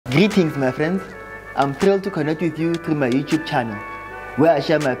Greetings my friends, I'm thrilled to connect with you through my YouTube channel where I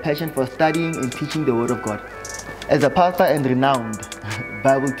share my passion for studying and teaching the Word of God. As a pastor and renowned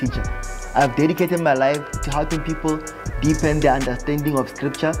Bible teacher, I've dedicated my life to helping people deepen their understanding of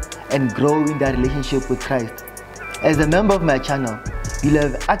Scripture and grow in their relationship with Christ. As a member of my channel, you'll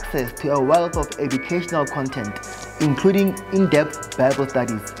have access to a wealth of educational content, including in-depth Bible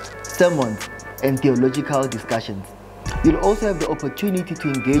studies, sermons, and theological discussions. You'll also have the opportunity to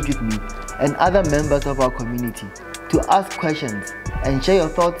engage with me and other members of our community, to ask questions and share your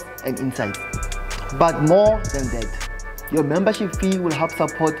thoughts and insights. But more than that, your membership fee will help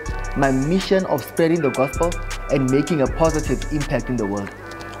support my mission of spreading the gospel and making a positive impact in the world.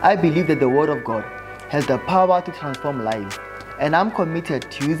 I believe that the Word of God has the power to transform lives, and I'm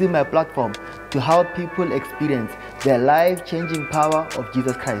committed to using my platform to help people experience the life-changing power of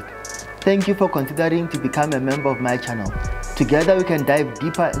Jesus Christ. Thank you for considering to become a member of my channel. Together we can dive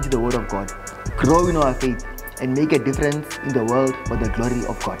deeper into the Word of God, grow in our faith, and make a difference in the world for the glory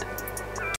of God.